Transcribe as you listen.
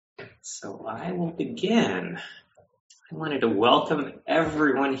So I will begin. I wanted to welcome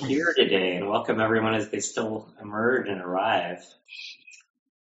everyone here today and welcome everyone as they still emerge and arrive.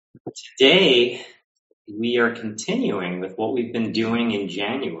 Today, we are continuing with what we've been doing in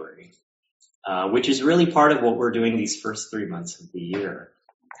January, which is really part of what we're doing these first 3 months of the year.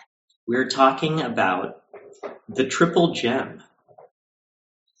 We're talking about the triple gem,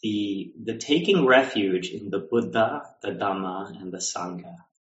 the taking refuge in the Buddha, the Dhamma, and the Sangha.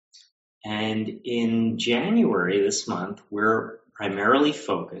 And in January this month, we're primarily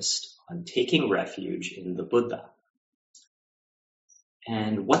focused on taking refuge in the Buddha.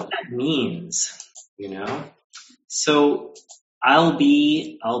 And what that means, So I'll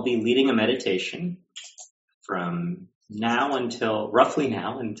be leading a meditation from roughly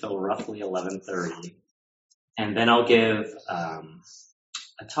 11:30. And then I'll give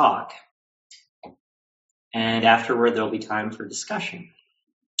a talk. And afterward, there'll be time for discussion.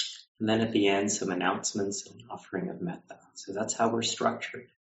 And then at the end, some announcements and offering of metta. So that's how we're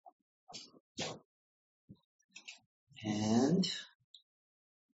structured. And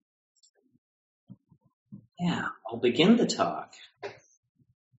I'll begin the talk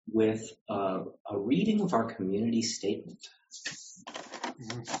with a reading of our community statement.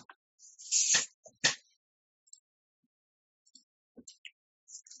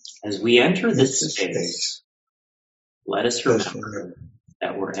 As we enter this space, let us remember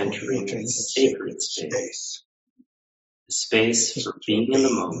that we're entering a sacred space, a space for being in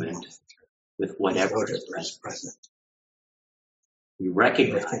the moment with whatever is present. We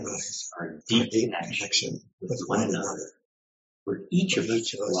recognize our deep connection with one another, where each of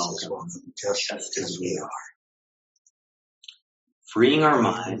us is welcome just as we are. Freeing our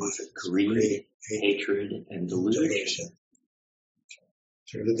minds of greed, hatred, and delusion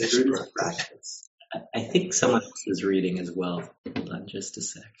through this practice. I think someone else is reading as well. Hold on just a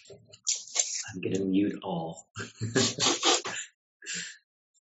sec. I'm going to mute all.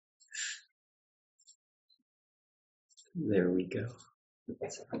 There we go.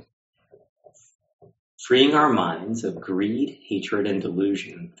 Freeing our minds of greed, hatred, and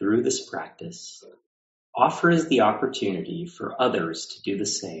delusion through this practice offers the opportunity for others to do the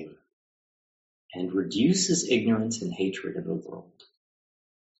same and reduces ignorance and hatred in the world.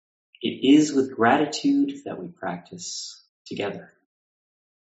 It is with gratitude that we practice together.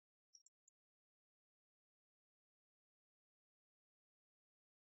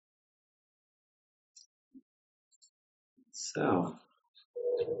 So,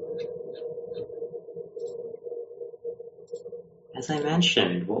 as I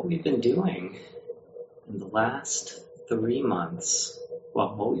mentioned, what we've been doing in the last 3 months,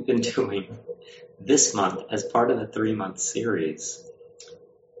 what we've been doing this month as part of the 3-month series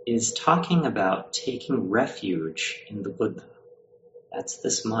is talking about taking refuge in the Buddha. That's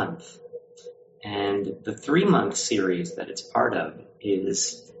this month. And the 3-month series that it's part of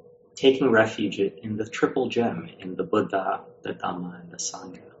is taking refuge in the triple gem, in the Buddha, the Dhamma, and the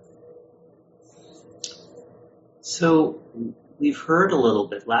Sangha. So we've heard a little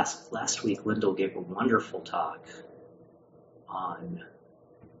bit. Last week, Lyndall gave a wonderful talk on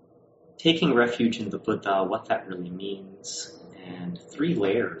taking refuge in the Buddha, what that really means, and 3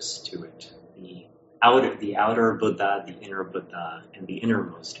 layers to it. The outer Buddha, the inner Buddha, and the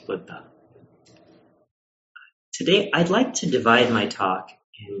innermost Buddha. Today, I'd like to divide my talk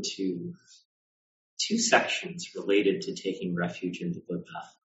into 2 sections related to taking refuge in the Buddha.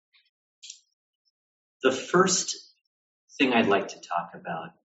 The first thing I'd like to talk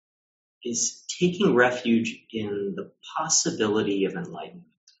about is taking refuge in the possibility of enlightenment.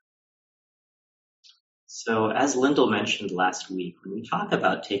 So as Lyndall mentioned last week, when we talk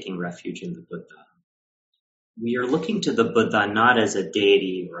about taking refuge in the Buddha, we are looking to the Buddha not as a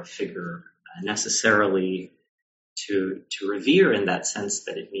deity or a figure necessarily to revere in that sense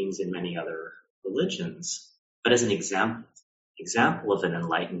that it means in many other religions, but as an example of an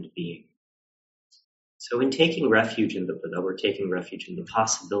enlightened being. So in taking refuge in the Buddha, we're taking refuge in the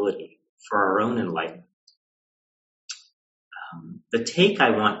possibility for our own enlightenment. The take I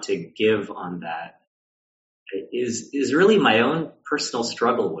want to give on that is really my own personal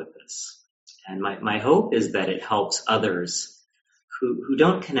struggle with this. And my hope is that it helps others who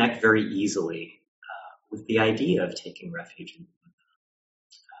don't connect very easily with the idea of taking refuge in the Buddha.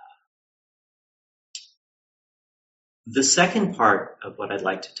 The second part of what I'd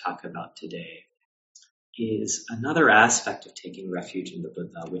like to talk about today is another aspect of taking refuge in the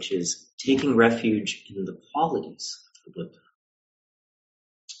Buddha, which is taking refuge in the qualities of the Buddha.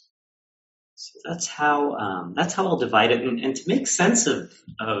 So that's how I'll divide it. And to make sense of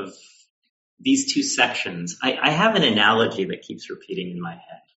these 2 sections, I have an analogy that keeps repeating in my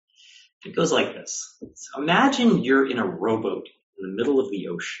head. It goes like this. So imagine you're in a rowboat in the middle of the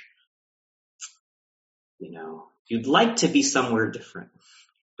ocean. You'd like to be somewhere different,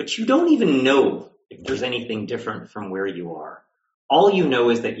 but you don't even know if there's anything different from where you are. All you know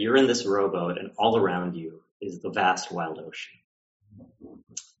is that you're in this rowboat and all around you is the vast wild ocean.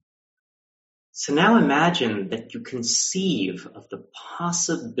 So now imagine that you conceive of the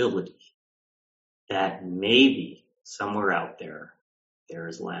possibility that maybe somewhere out there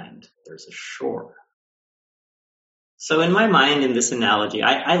is land, there's a shore. So in my mind, in this analogy,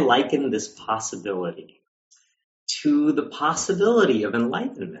 I liken this possibility to the possibility of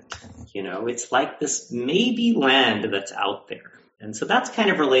enlightenment. It's like this maybe land that's out there. And so that's kind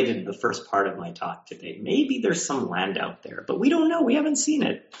of related to the first part of my talk today. Maybe there's some land out there, but we don't know. We haven't seen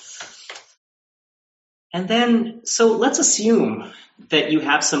it. And then, so let's assume that you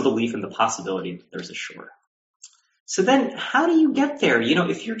have some belief in the possibility that there's a shore. So then how do you get there?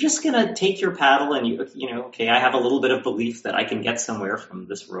 If you're just going to take your paddle and okay, I have a little bit of belief that I can get somewhere from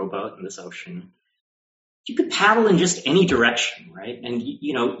this rowboat in this ocean. You could paddle in just any direction, right? And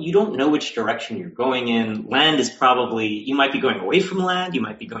you don't know which direction you're going in. Land is probably, you might be going away from land. You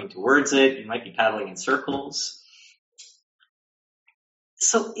might be going towards it. You might be paddling in circles.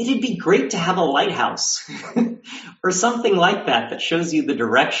 So it'd be great to have a lighthouse or something like that shows you the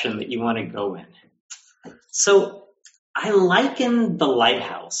direction that you want to go in. So I liken the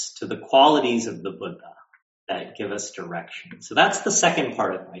lighthouse to the qualities of the Buddha that give us direction. So that's the second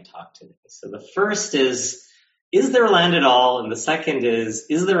part of my talk today. So the first is there land at all? And the second is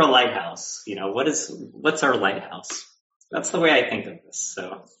there a lighthouse? What's our lighthouse? That's the way I think of this.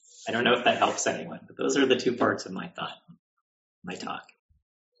 So I don't know if that helps anyone, but those are the two parts of my talk.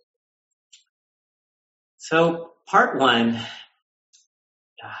 So part one,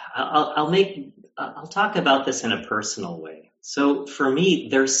 I'll talk about this in a personal way. So for me,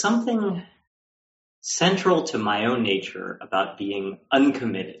 there's something central to my own nature about being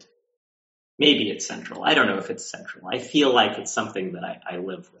uncommitted. Maybe it's central. I don't know if it's central. I feel like it's something that I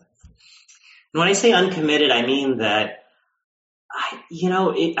live with. And when I say uncommitted, I mean that,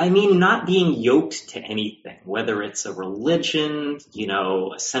 I mean not being yoked to anything, whether it's a religion, a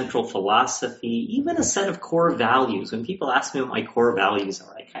central philosophy, even a set of core values. When people ask me what my core values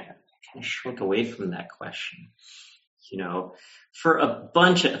are, I kind of shrink away from that question. For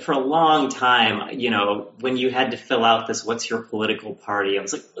a long time, when you had to fill out this, what's your political party? I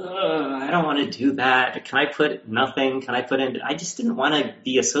was like, I don't want to do that. Can I put nothing? Can I put in? I just didn't want to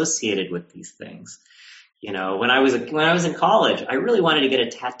be associated with these things. When I was in college, I really wanted to get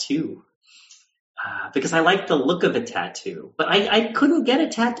a tattoo because I liked the look of a tattoo, but I couldn't get a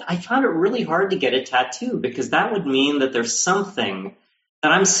tattoo. I found it really hard to get a tattoo because that would mean that there's something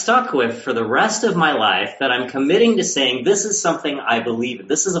that I'm stuck with for the rest of my life, that I'm committing to saying, this is something I believe in.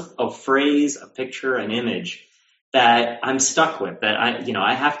 This is a phrase, a picture, an image that I'm stuck with, that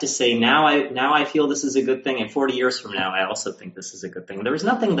I have to say, now I feel this is a good thing. And 40 years from now, I also think this is a good thing. There was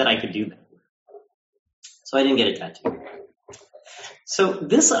nothing that I could do that with. So I didn't get a tattoo. So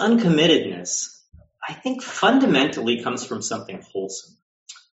this uncommittedness, I think fundamentally comes from something wholesome.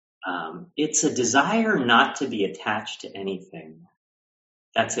 It's a desire not to be attached to anything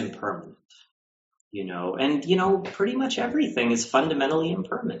that's impermanent, and pretty much everything is fundamentally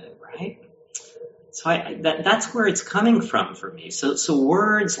impermanent, right? So that's where it's coming from for me. So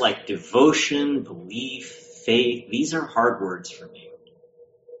words like devotion, belief, faith, these are hard words for me.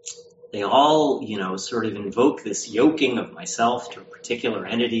 They all, sort of invoke this yoking of myself to a particular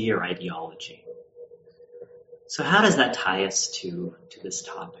entity or ideology. So how does that tie us to this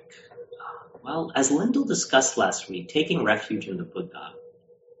topic? Well, as Lyndall discussed last week, taking refuge in the Buddha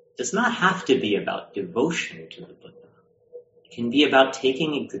does not have to be about devotion to the Buddha. It can be about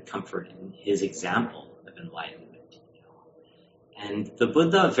taking good comfort in his example of enlightenment. And the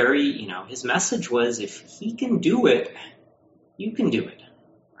Buddha his message was, if he can do it, you can do it,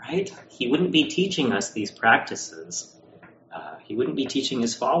 right? He wouldn't be teaching us these practices. He wouldn't be teaching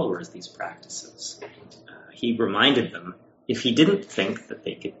his followers these practices. He reminded them if he didn't think that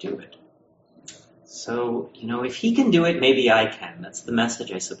they could do it. So, if he can do it, maybe I can. That's the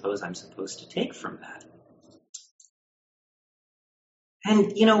message I suppose I'm supposed to take from that.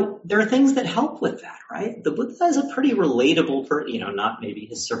 And, there are things that help with that, right? The Buddha is a pretty relatable person, not maybe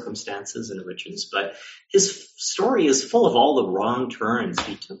his circumstances and riches, but his story is full of all the wrong turns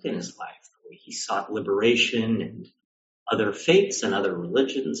he took in his life. He sought liberation and other faiths and other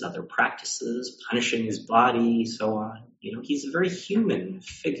religions, other practices, punishing his body, so on. He's a very human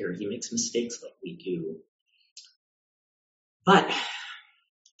figure. He makes mistakes like we do. But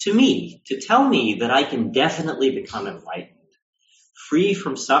to tell me that I can definitely become enlightened free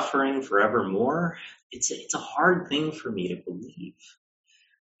from suffering forevermore, it's a hard thing for me to believe.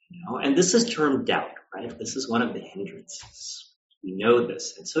 And this is termed doubt, right? This is one of the hindrances. We know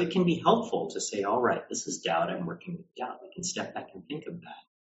this. And so it can be helpful to say, all right, this is doubt. I'm working with doubt. We can step back and think of that.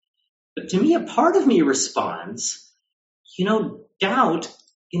 But to me, a part of me responds, doubt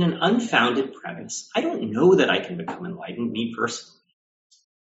in an unfounded premise. I don't know that I can become enlightened, me personally.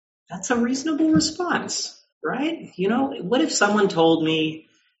 That's a reasonable response, right? What if someone told me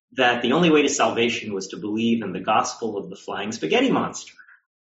that the only way to salvation was to believe in the gospel of the flying spaghetti monster?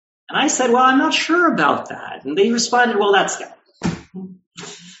 And I said, well, I'm not sure about that. And they responded, well, that's doubt.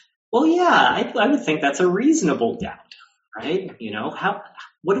 Well, yeah, I would think that's a reasonable doubt, right?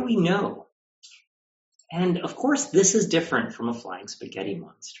 What do we know? And of course, this is different from a flying spaghetti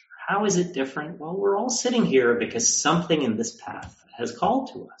monster. How is it different? Well, we're all sitting here because something in this path has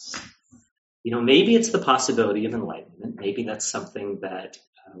called to us. Maybe it's the possibility of enlightenment. Maybe that's something that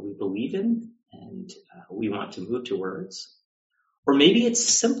we believe in and we want to move towards. Or maybe it's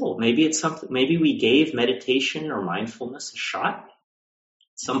simple. Maybe it's something. Maybe we gave meditation or mindfulness a shot at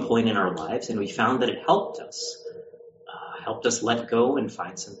some point in our lives, and we found that it helped us let go and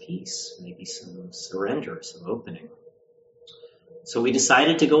find some peace, maybe some surrender, some opening. So we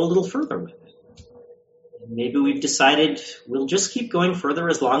decided to go a little further with it. And maybe we've decided we'll just keep going further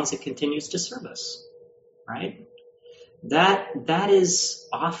as long as it continues to serve us, right? That is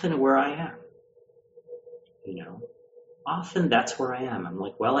often where I am. Often that's where I am. I'm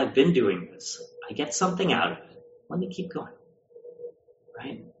like, well, I've been doing this. I get something out of it. Let me keep going,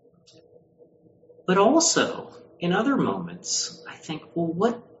 right? But also, in other moments, I think,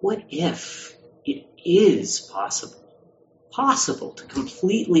 well, what if it is possible to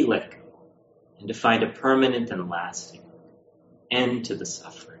completely let go and to find a permanent and lasting end to the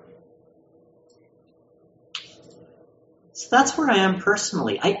suffering? So that's where I am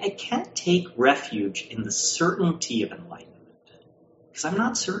personally. I can't take refuge in the certainty of enlightenment because I'm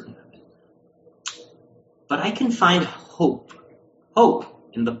not certain of it. But I can find hope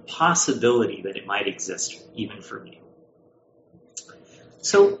in the possibility that it might exist even for me.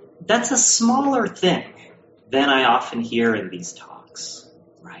 So that's a smaller thing than I often hear in these talks,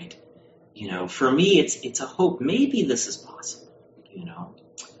 right? For me, it's a hope. Maybe this is possible,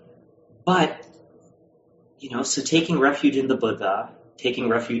 But, so taking refuge in the Buddha, taking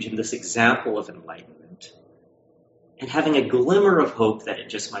refuge in this example of enlightenment, and having a glimmer of hope that it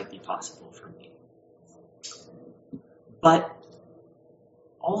just might be possible for me. But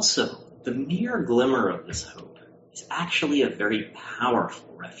also, the mere glimmer of this hope is actually a very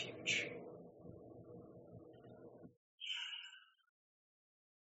powerful refuge.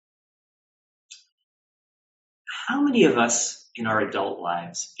 How many of us in our adult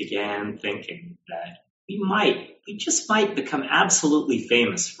lives began thinking that we just might become absolutely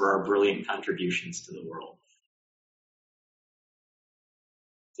famous for our brilliant contributions to the world?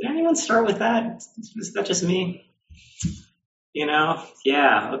 Did anyone start with that? Is that just me?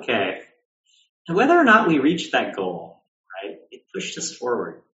 Yeah, okay. And whether or not we reached that goal, right, it pushed us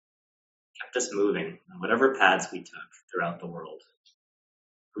forward, kept us moving on whatever paths we took throughout the world.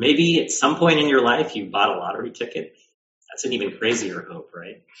 Or maybe at some point in your life you bought a lottery ticket. That's an even crazier hope,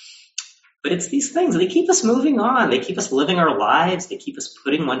 right? But it's these things, they keep us moving on. They keep us living our lives. They keep us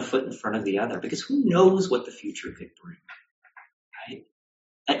putting one foot in front of the other because who knows what the future could bring, right?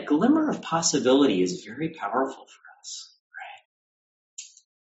 That glimmer of possibility is very powerful for us, right?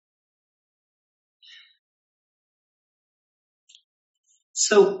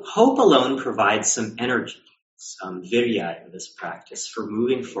 So hope alone provides some energy, some virya in this practice for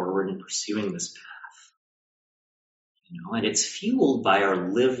moving forward and pursuing this path. And it's fueled by our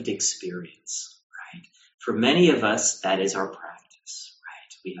lived experience, right? For many of us, that is our practice,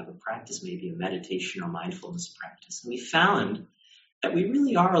 right? We have a practice, maybe a meditation or mindfulness practice, and we found that we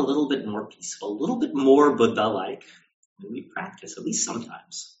really are a little bit more peaceful, a little bit more Buddha-like when we practice, at least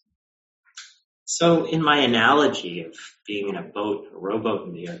sometimes. So in my analogy of being in a rowboat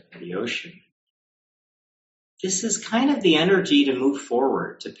in the ocean, this is kind of the energy to move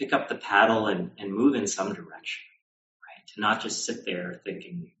forward, to pick up the paddle and move in some direction. To not just sit there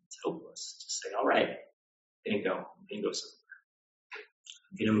thinking it's hopeless, to say, all right, I'm going to go somewhere.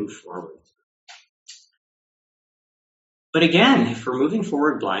 I'm going to move forward. But again, if we're moving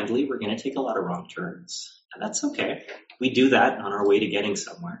forward blindly, we're going to take a lot of wrong turns. And that's okay. We do that on our way to getting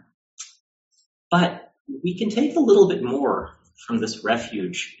somewhere. But we can take a little bit more from this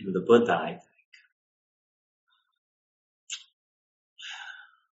refuge in the Buddha, I think.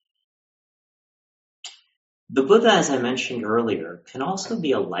 The Buddha, as I mentioned earlier, can also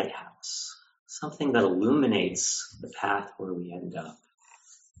be a lighthouse, something that illuminates the path where we end up.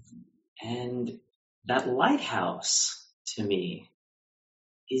 And that lighthouse, to me,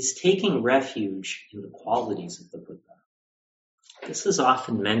 is taking refuge in the qualities of the Buddha. This is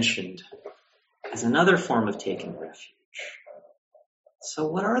often mentioned as another form of taking refuge. So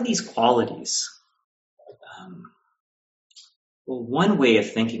what are these qualities? Well, one way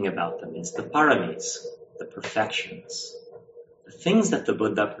of thinking about them is the paramis, the perfections, the things that the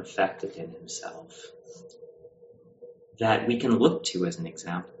Buddha perfected in himself that we can look to as an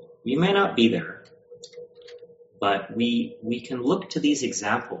example. We may not be there, but we can look to these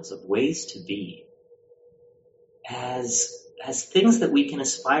examples of ways to be as things that we can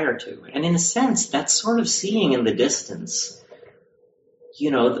aspire to. And in a sense, that's sort of seeing in the distance,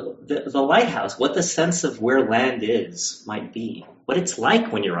 the lighthouse, what the sense of where land is might be, what it's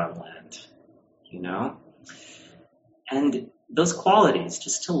like when you're on land, And those qualities,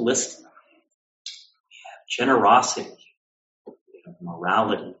 just to list them, we have generosity, we have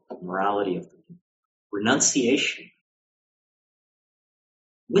morality of the renunciation,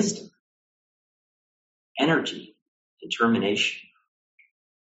 wisdom, energy, determination,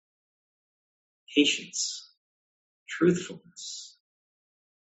 patience, truthfulness,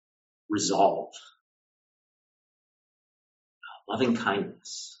 resolve, loving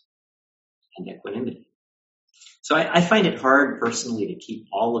kindness, and equanimity. So I find it hard personally to keep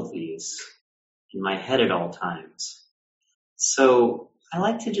all of these in my head at all times. So I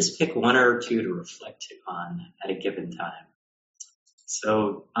like to just pick one or two to reflect on at a given time.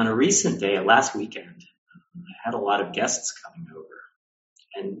 So on a recent day, last weekend, I had a lot of guests coming over,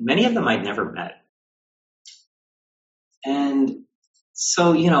 and many of them I'd never met. And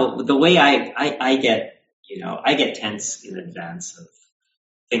so, the way I get tense in advance of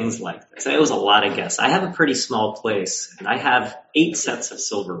things like this. It was a lot of guests. I have a pretty small place, and I have 8 sets of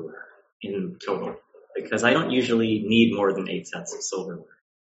silverware in total because I don't usually need more than 8 sets of silverware.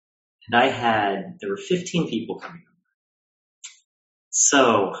 And there were 15 people coming over.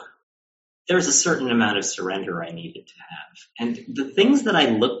 So there's a certain amount of surrender I needed to have. And the things that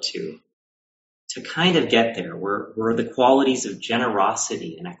I looked to kind of get there were the qualities of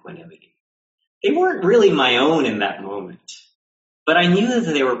generosity and equanimity. They weren't really my own in that moment, but I knew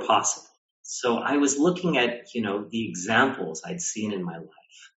that they were possible. So I was looking at, the examples I'd seen in my life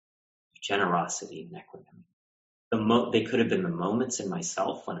of generosity and equanimity. They could have been the moments in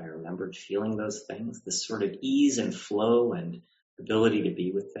myself when I remembered feeling those things, this sort of ease and flow and ability to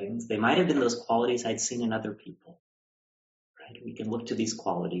be with things. They might have been those qualities I'd seen in other people. Right? We can look to these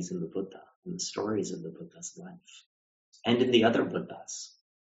qualities in the Buddha, in the stories of the Buddha's life, and in the other Buddhas,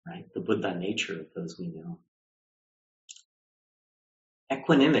 right? The Buddha nature of those we know.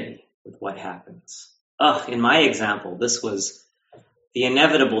 Equanimity with what happens. In my example, this was the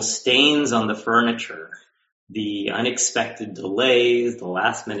inevitable stains on the furniture, the unexpected delays, the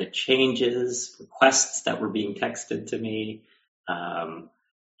last minute changes, requests that were being texted to me,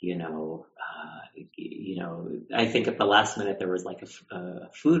 I think at the last minute there was like a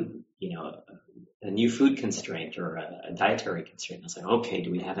food, a new food constraint or a dietary constraint. I was like, okay,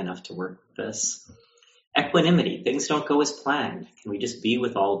 do we have enough to work with this? Equanimity, things don't go as planned. Can we just be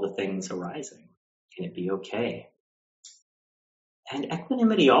with all the things arising? Can it be okay? And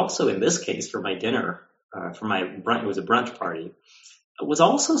equanimity also in this case for my dinner, for my brunch, it was a brunch party, was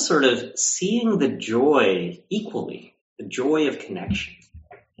also sort of seeing the joy equally, the joy of connection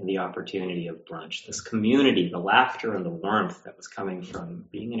in the opportunity of brunch, this community, the laughter and the warmth that was coming from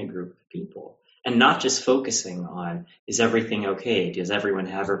being in a group of people, and not just focusing on, is everything okay? Does everyone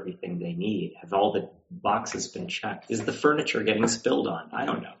have everything they need? Have all the boxes been checked? Is the furniture getting spilled on? I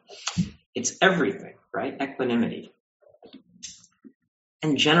don't know. It's everything, right? Equanimity.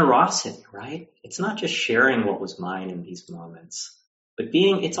 And generosity, right? It's not just sharing what was mine in these moments, but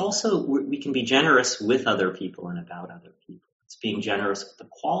it's also, we can be generous with other people and about other people. It's being generous with the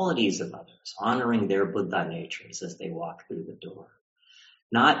qualities of others, honoring their Buddha natures as they walk through the door.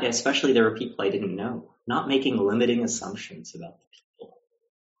 Not, especially there were people I didn't know, not making limiting assumptions about the people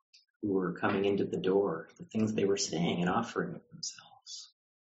who were coming into the door, the things they were saying and offering of themselves.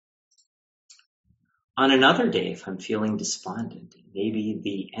 On another day, if I'm feeling despondent, maybe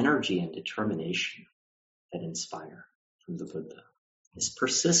the energy and determination that inspire from the Buddha, this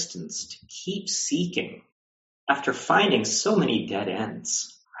persistence to keep seeking after finding so many dead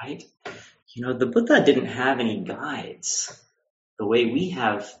ends, right? The Buddha didn't have any guides the way we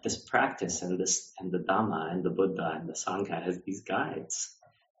have this practice and the Dhamma and the Buddha and the Sangha has these guides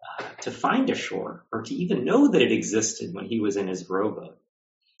to find a shore or to even know that it existed when he was in his rowboat.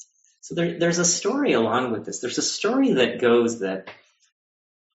 So there's a story along with this. There's a story that goes that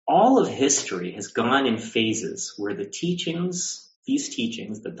all of history has gone in phases where the teachings, these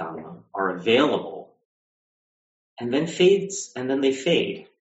teachings, the Dhamma, are available and then fades, and then they fade.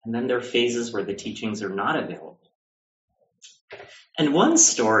 And then there are phases where the teachings are not available. And one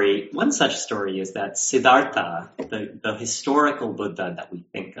such story is that Siddhartha, the historical Buddha that we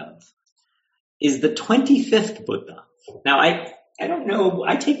think of, is the 25th Buddha. Now, I don't know,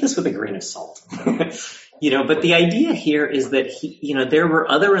 I take this with a grain of salt, but the idea here is that there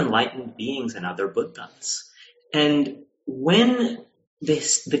were other enlightened beings and other Buddhas. And when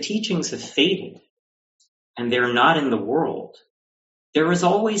the teachings have faded and they're not in the world, there is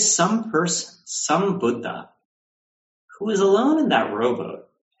always some person, some Buddha, who is alone in that rowboat,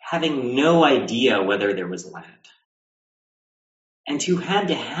 having no idea whether there was land, and who had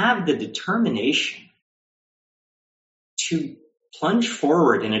to have the determination to plunge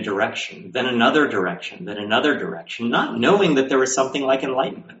forward in a direction, then another direction, then another direction, not knowing that there was something like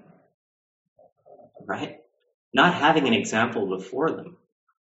enlightenment, right? Not having an example before them.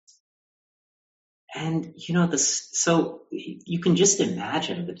 And, so you can just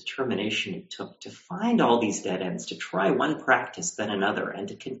imagine the determination it took to find all these dead ends, to try one practice, then another, and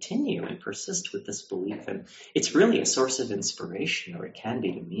to continue and persist with this belief. And it's really a source of inspiration, or it can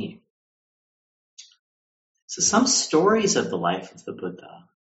be to me. So some stories of the life of the Buddha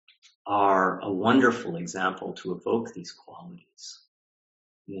are a wonderful example to evoke these qualities.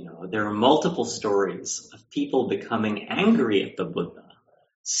 There are multiple stories of people becoming angry at the Buddha,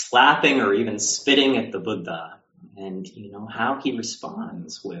 slapping or even spitting at the Buddha, and how he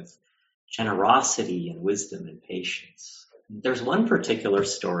responds with generosity and wisdom and patience. There's one particular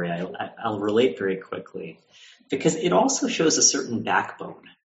story I'll relate very quickly, because it also shows a certain backbone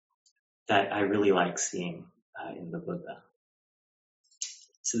that I really like seeing in the Buddha.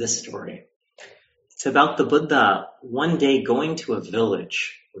 So this story, it's about the Buddha one day going to a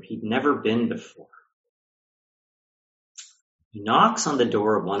village where he'd never been before. He knocks on the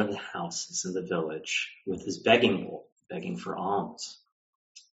door of one of the houses in the village with his begging bowl, begging for alms.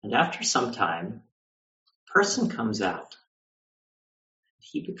 And after some time, a person comes out.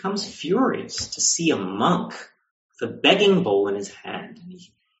 He becomes furious to see a monk with a begging bowl in his hand, and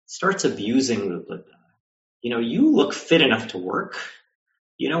he starts abusing the Buddha. You look fit enough to work.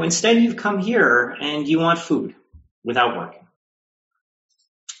 Instead you've come here and you want food without working.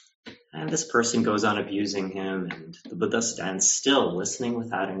 And this person goes on abusing him, and the Buddha stands still, listening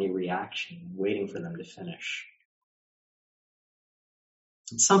without any reaction, waiting for them to finish.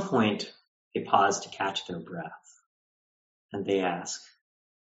 At some point, they pause to catch their breath, and they ask,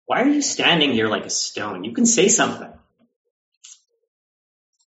 "Why are you standing here like a stone? You can say something."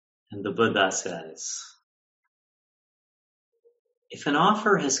 And the Buddha says, "If an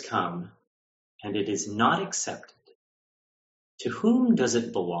offer has come and it is not accepted, to whom does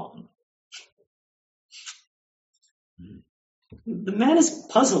it belong?" The man is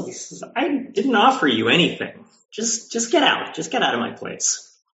puzzled. He says, "I didn't offer you anything. Just get out. Just get out of my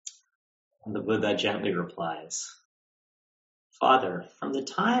place." And the Buddha gently replies, "Father, from the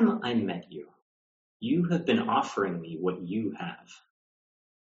time I met you, you have been offering me what you have."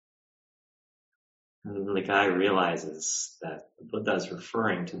 And the guy realizes that the Buddha is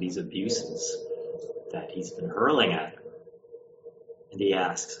referring to these abuses that he's been hurling at him. And he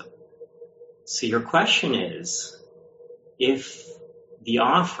asks him, "So your question is, if the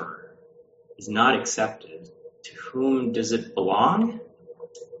offer is not accepted, to whom does it belong?"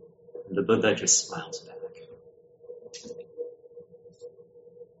 And the Buddha just smiles back.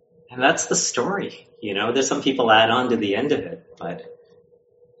 And that's the story. There's some people add on to the end of it, but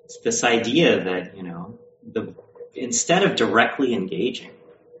it's this idea that, instead of directly engaging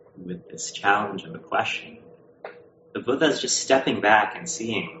with this challenge of a question, the Buddha is just stepping back and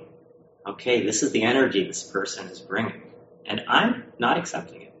seeing, okay, this is the energy this person is bringing. And I'm not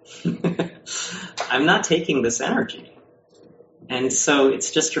accepting it. I'm not taking this energy. And so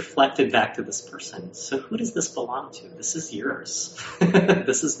it's just reflected back to this person. So who does this belong to? This is yours.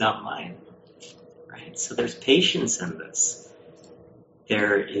 This is not mine. Right? So there's patience in this.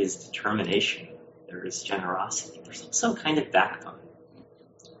 There is determination. There is generosity. There's also kind of backbone.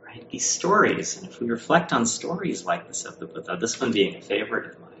 Right? These stories, and if we reflect on stories like this of the Buddha, this one being a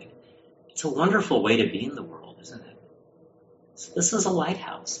favorite of mine, it's a wonderful way to be in the world, isn't it? So this is a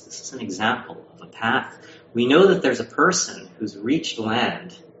lighthouse. This is an example of a path. We know that there's a person who's reached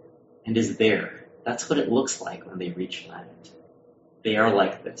land and is there. That's what it looks like when they reach land. They are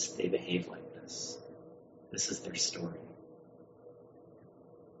like this. They behave like this. This is their story.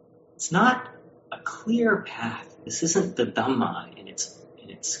 It's not a clear path. This isn't the Dhamma in its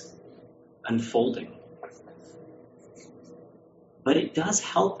unfolding. But it does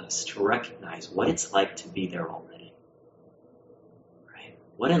help us to recognize what it's like to be there already. Right?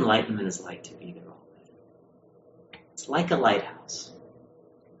 What enlightenment is like to be there already. It's like a lighthouse.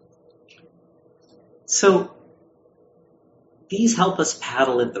 So these help us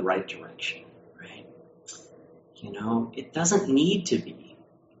paddle in the right direction, right? It doesn't need to be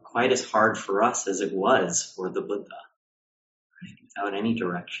quite as hard for us as it was for the Buddha, right? Without any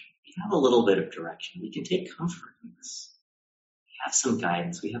direction. We have a little bit of direction. We can take comfort in this. We have some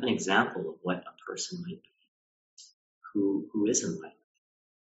guidance. We have an example of what a person might be who is enlightened.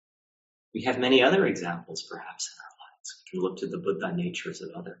 We have many other examples, perhaps, in our lives. We can look to the Buddha natures of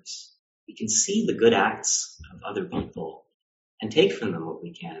others. We can see the good acts of other people and take from them what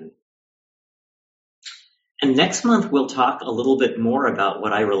we can. And next month, we'll talk a little bit more about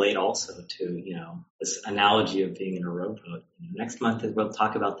what I relate also to, this analogy of being in a rowboat. Next month, we'll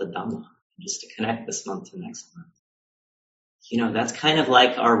talk about the Dhamma, just to connect this month to next month. That's kind of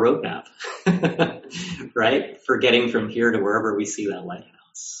like our roadmap, right? For getting from here to wherever we see that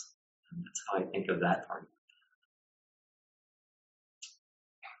lighthouse. And that's how I think of that part.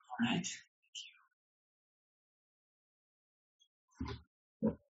 All right.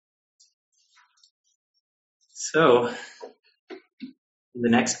 So, in the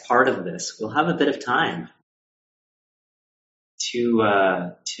next part of this, we'll have a bit of time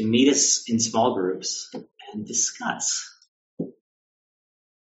to meet us in small groups and discuss.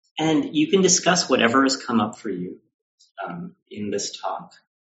 And you can discuss whatever has come up for you in this talk.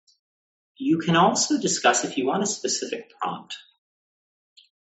 You can also discuss, if you want a specific prompt,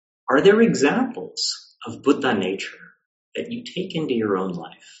 are there examples of Buddha nature that you take into your own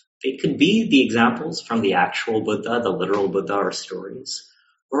life? They could be the examples from the actual Buddha, the literal Buddha, or stories.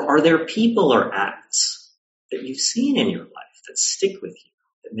 Or are there people or acts that you've seen in your life that stick with you,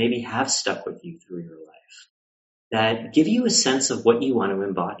 that maybe have stuck with you through your life, that give you a sense of what you want to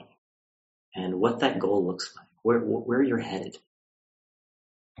embody and what that goal looks like, where you're headed?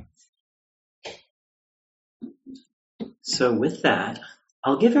 So with that,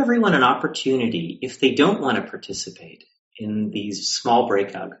 I'll give everyone an opportunity, if they don't want to participate in these small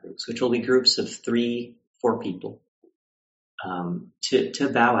breakout groups, which will be groups of 3-4 people, to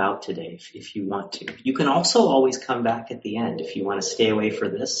bow out today if you want to. You can also always come back at the end if you want to stay away for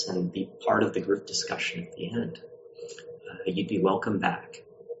this and be part of the group discussion at the end. You'd be welcome back.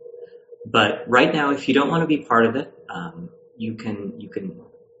 But right now, if you don't want to be part of it, you can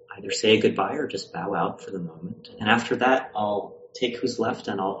either say goodbye or just bow out for the moment. And after that, I'll take who's left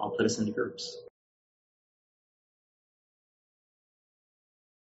and I'll put us into groups.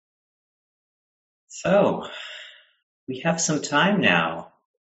 So we have some time now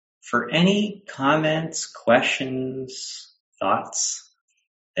for any comments, questions, thoughts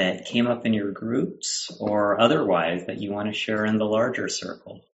that came up in your groups or otherwise that you want to share in the larger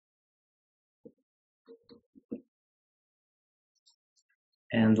circle.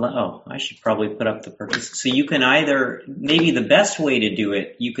 And I should probably put up the participants. So you can either, maybe the best way to do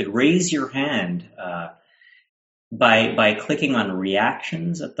it, you could raise your hand by clicking on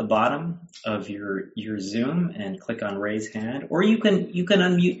reactions at the bottom of your Zoom and click on raise hand, or you can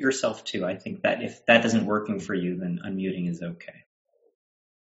unmute yourself too. I think that if that isn't working for you, then unmuting is okay.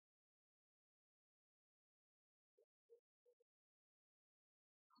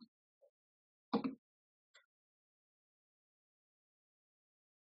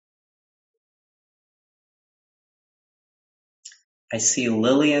 I see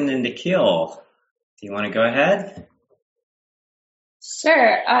Lillian and Nikhil. Do you want to go ahead?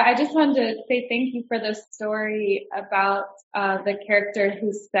 Sure. I just wanted to say thank you for the story about the character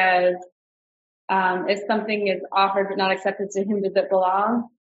who says, if something is offered but not accepted, to whom does it belong?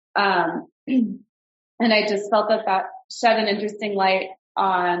 And I just felt that shed an interesting light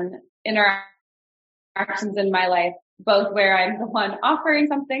on interactions in my life, both where I'm the one offering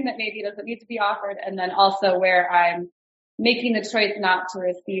something that maybe doesn't need to be offered, and then also where I'm making the choice not to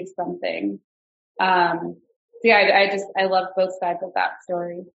receive something. So yeah, I love both sides of that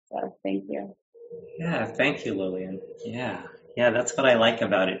story. So thank you. Yeah, thank you, Lillian. Yeah, that's what I like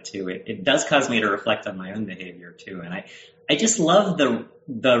about it too. It does cause me to reflect on my own behavior too. And I just love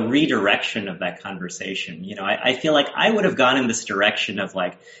the redirection of that conversation. I feel like I would have gone in this direction of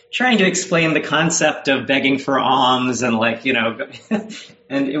like trying to explain the concept of begging for alms and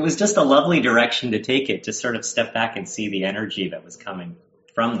and it was just a lovely direction to take it, to sort of step back and see the energy that was coming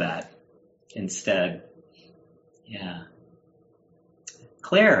from that instead. Yeah.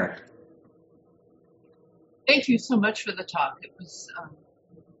 Claire. Thank you so much for the talk. It was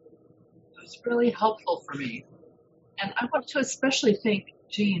really helpful for me. And I want to especially thank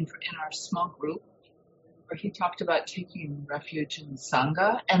Jean in our small group where he talked about taking refuge in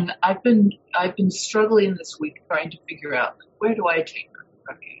Sangha, and I've been struggling this week trying to figure out, where do I take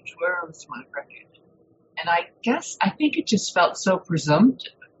refuge? Where is my refuge? And I think it just felt so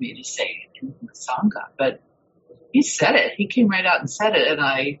presumptive of me to say it in the Sangha, but he said it. He came right out and said it,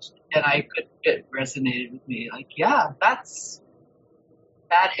 it resonated with me. Like, yeah, that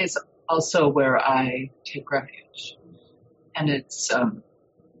is also where I take refuge, and it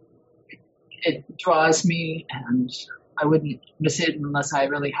draws me, and I wouldn't miss it unless I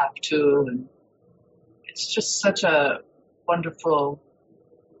really have to. And it's just such a wonderful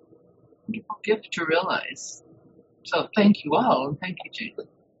gift to realize. So thank you all, and thank you, Jane.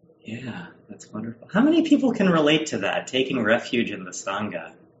 Yeah, that's wonderful. How many people can relate to that, taking refuge in the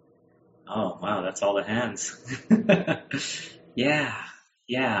Sangha? Oh, wow, that's all the hands. Yeah,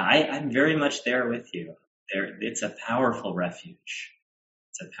 I'm very much there with you. It's a powerful refuge.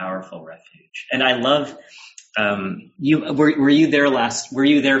 It's a powerful refuge. And I love, were you there were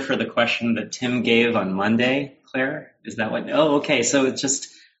you there for the question that Tim gave on Monday, Claire? Is that what? Oh, okay. So it's just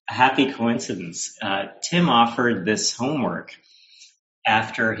a happy coincidence. Tim offered this homework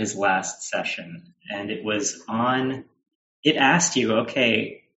after his last session, and it asked you,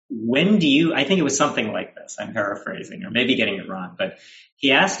 okay, I think it was something like this, I'm paraphrasing, or maybe getting it wrong, but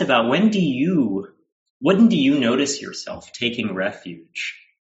he asked about when do you notice yourself taking refuge?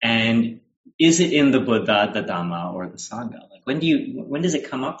 And is it in the Buddha, the Dhamma, or the Sangha? Like, when does it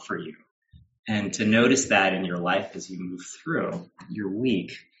come up for you? And to notice that in your life as you move through your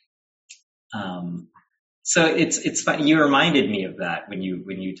week. So it's fun. You reminded me of that when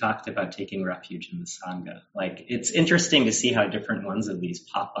you talked about taking refuge in the Sangha. Like, it's interesting to see how different ones of these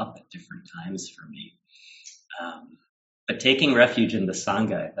pop up at different times for me. But taking refuge in the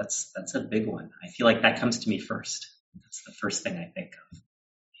Sangha, that's a big one. I feel like that comes to me first. That's the first thing I think of.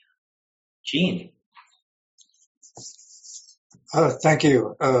 Jean. Thank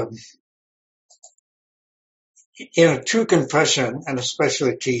you. In a true confession, and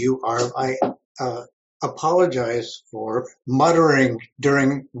especially to you, Arv, I apologize for muttering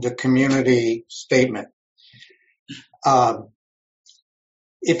during the community statement.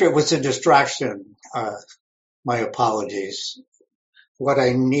 If it was a distraction, my apologies. What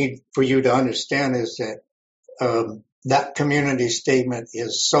I need for you to understand is that that community statement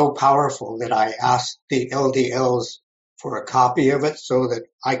is so powerful that I asked the LDLs for a copy of it so that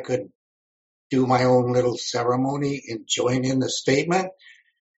I could do my own little ceremony and join in the statement.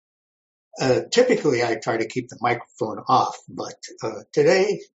 Typically, I try to keep the microphone off, but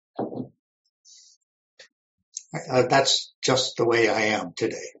today, that's just the way I am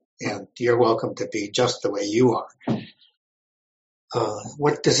today. And you're welcome to be just the way you are.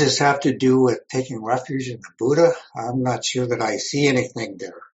 What does this have to do with taking refuge in the Buddha? I'm not sure that I see anything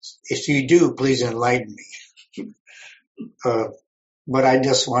there. If you do, please enlighten me. But I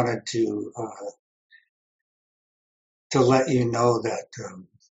just wanted to let you know that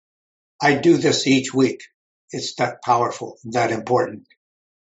I do this each week. It's that powerful, that important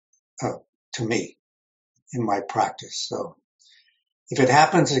to me in my practice. So if it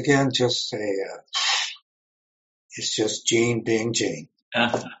happens again, just say, it's just Jean being Jean.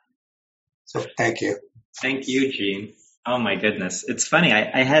 So thank you. Thank you, Jean. Oh my goodness. It's funny.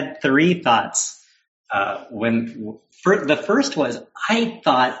 I had three thoughts. The first was, I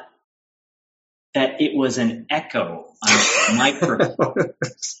thought that it was an echo on the microphone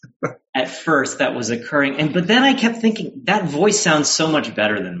at first that was occurring. But then I kept thinking, that voice sounds so much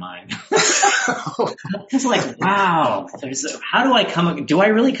better than mine. It's like, wow, how do I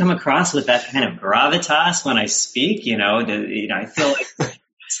really come across with that kind of gravitas when I speak? I feel like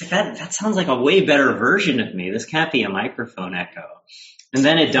that sounds like a way better version of me. This can't be a microphone echo. And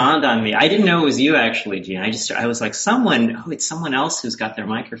then it dawned on me. I didn't know it was you actually, Jean. I was like, it's someone else who's got their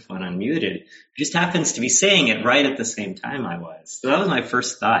microphone unmuted. It just happens to be saying it right at the same time I was. So that was my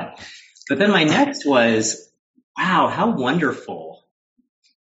first thought. But then my next was, wow, how wonderful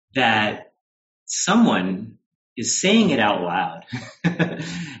that someone is saying it out loud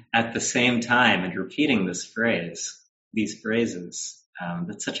at the same time and repeating these phrases.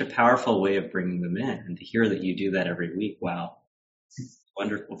 That's such a powerful way of bringing them in, and to hear that you do that every week. Wow.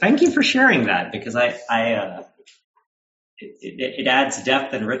 Wonderful. Thank you for sharing that, because it adds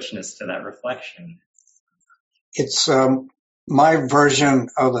depth and richness to that reflection. It's my version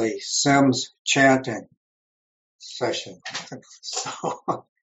of a Sims chanting session. So.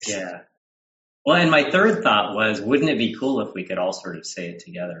 Yeah. Well, and my third thought was, wouldn't it be cool if we could all sort of say it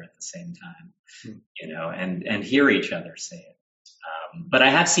together at the same time, and hear each other say it. But I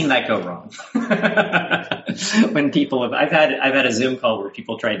have seen that go wrong. When I've had a Zoom call where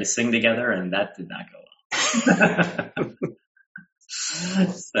people tried to sing together, and that did not go well.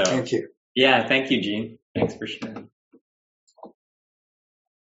 So, Thank you. yeah, thank you, Gene. Thanks for sharing.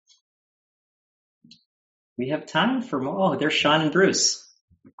 We have time for more. Oh, there's Sean and Bruce.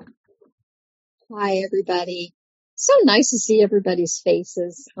 Hi, everybody. So nice to see everybody's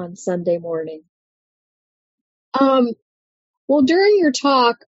faces on Sunday morning. Well, during your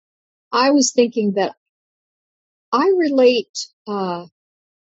talk, I was thinking that I relate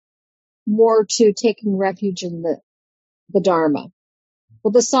more to taking refuge in the Dharma.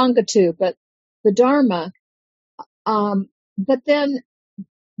 Well, the Sangha too, but the Dharma. But then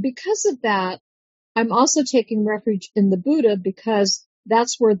because of that, I'm also taking refuge in the Buddha because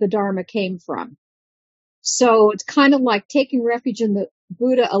that's where the Dharma came from. So it's kind of like taking refuge in the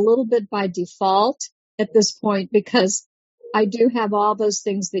Buddha a little bit by default at this point, because I do have all those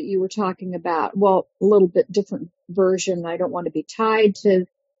things that you were talking about. Well, a little bit different version. I don't want to be tied to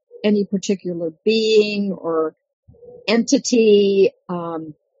any particular being or entity,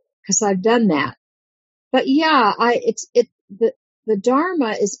 because I've done that. But yeah, the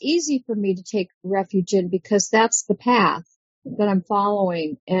Dharma is easy for me to take refuge in because that's the path that I'm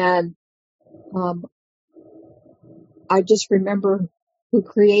following. And, I just remember who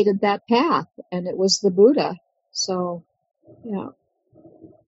created that path, and it was the Buddha. So, yeah.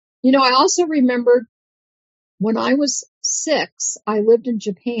 You know, I also remembered when I was 6, I lived in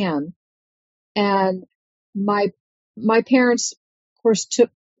Japan, and my parents, of course,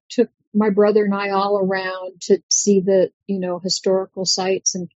 took my brother and I all around to see the, historical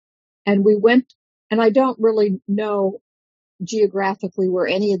sites, and we went, and I don't really know geographically where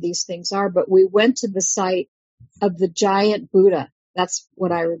any of these things are, but we went to the site of the giant Buddha. That's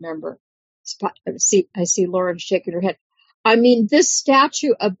what I remember. I see Lauren shaking her head. I mean, this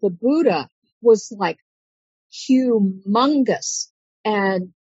statue of the Buddha was like humongous,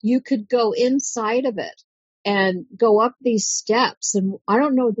 and you could go inside of it and go up these steps. And I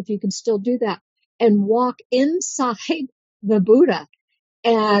don't know if you can still do that, and walk inside the Buddha.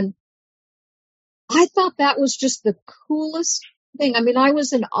 And I thought that was just the coolest thing. I mean, I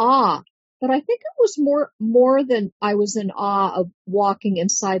was in awe, but I think it was more than I was in awe of walking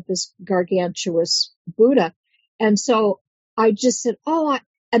inside this gargantuous Buddha. And so I just said,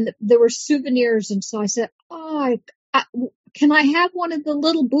 and there were souvenirs. And so I said, can I have one of the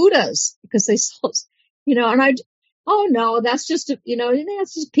little Buddhas? Because they sold, and no, that's just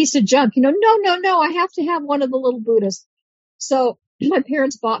that's just a piece of junk. No, I have to have one of the little Buddhas. So my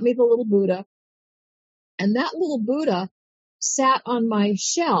parents bought me the little Buddha. And that little Buddha sat on my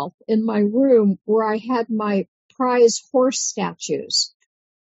shelf in my room where I had my prize horse statues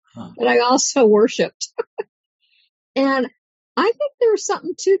that I also worshipped. And I think there's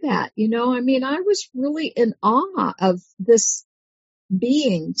something to that, I mean, I was really in awe of this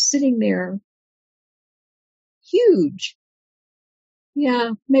being sitting there, huge.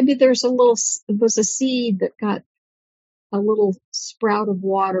 Yeah, maybe it was a seed that got a little sprout of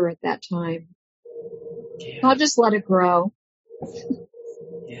water at that time. Yeah. I'll just let it grow.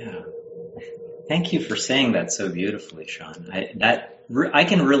 Yeah. Thank you for saying that so beautifully, Sean. I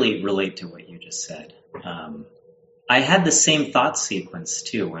can really relate to what you just said. I had the same thought sequence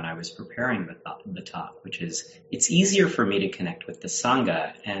too when I was preparing the talk, which is it's easier for me to connect with the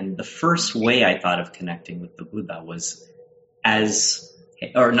Sangha. And the first way I thought of connecting with the Buddha was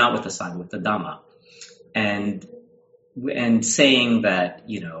not with the Sangha, with the Dhamma. And saying that,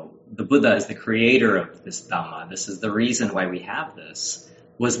 the Buddha is the creator of this Dhamma, this is the reason why we have this,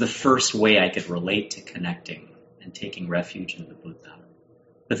 was the first way I could relate to connecting and taking refuge in the Buddha.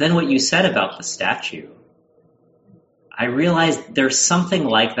 But then what you said about the statue, I realized there's something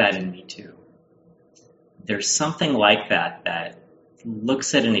like that in me too. There's something like that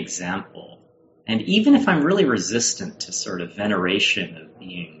looks at an example. And even if I'm really resistant to sort of veneration of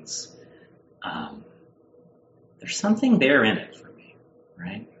beings, there's something there in it for me,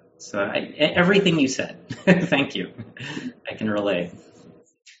 right? So everything you said, thank you. I can relate.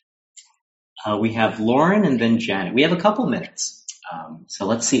 We have Lauren and then Janet. We have a couple minutes. So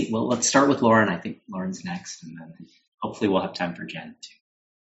let's see. Well, let's start with Lauren. I think Lauren's next, and then hopefully we'll have time for Janet too.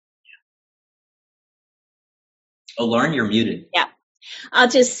 Yeah. Oh, Lauren, you're muted. Yeah. I'll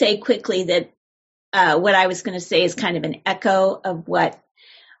just say quickly that what I was going to say is kind of an echo of what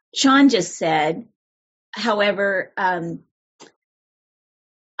Sean just said. However,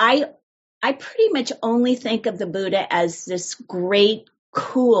 I pretty much only think of the Buddha as this great,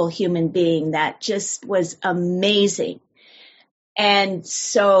 cool human being that just was amazing. And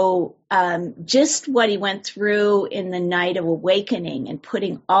so just what he went through in the night of awakening and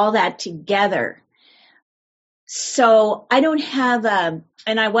putting all that together So I don't have and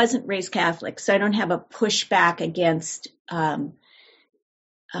I wasn't raised Catholic, so I don't have a pushback against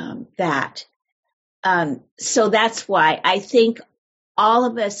that. So that's why I think all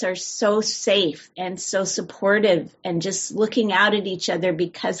of us are so safe and so supportive and just looking out at each other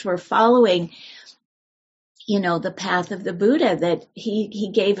because we're following, the path of the Buddha, that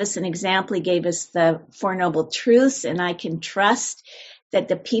he gave us an example. He gave us the Four Noble Truths, and I can trust that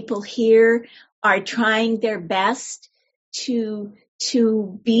the people here are trying their best to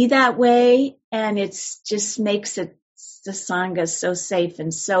be that way. And it's just makes the Sangha so safe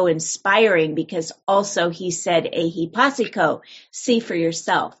and so inspiring, because also he said, ehi passiko, see for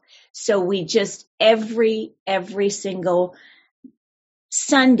yourself. So we just every single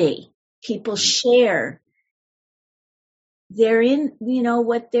Sunday, people share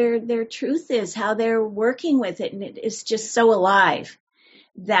what their truth is, how they're working with it. And it is just so alive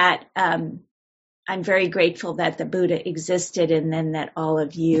that I'm very grateful that the Buddha existed, and then that all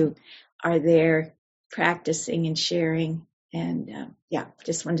of you are there practicing and sharing. And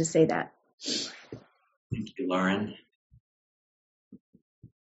just wanted to say that. Thank you, Lauren.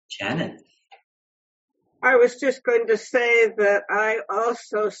 Janet. I was just going to say that I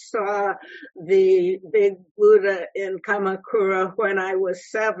also saw the big Buddha in Kamakura when I was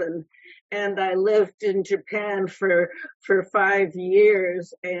 7, and I lived in Japan for 5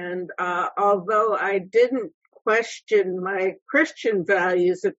 years. And although I didn't question my Christian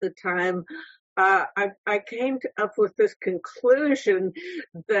values at the time, I came up with this conclusion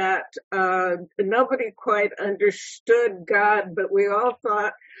that nobody quite understood God, but we all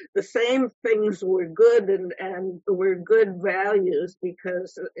thought the same things were good and were good values,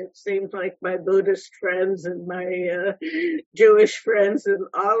 because it seemed like my Buddhist friends and my Jewish friends and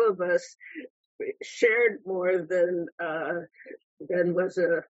all of us shared more than was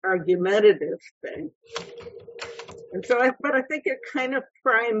an argumentative thing. And so but I think it kind of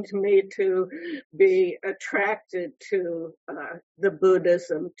primed me to be attracted to the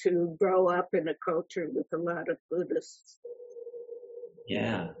Buddhism, to grow up in a culture with a lot of Buddhists.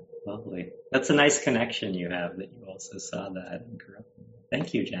 Yeah, lovely. That's a nice connection you have, that you also saw that and grew up in.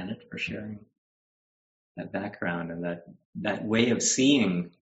 Thank you, Janet, for sharing that background and that way of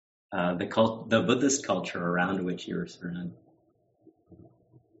seeing the Buddhist culture around which you were surrounded.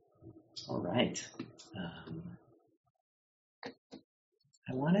 All right.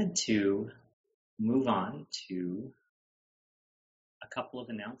 I wanted to move on to a couple of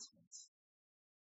announcements.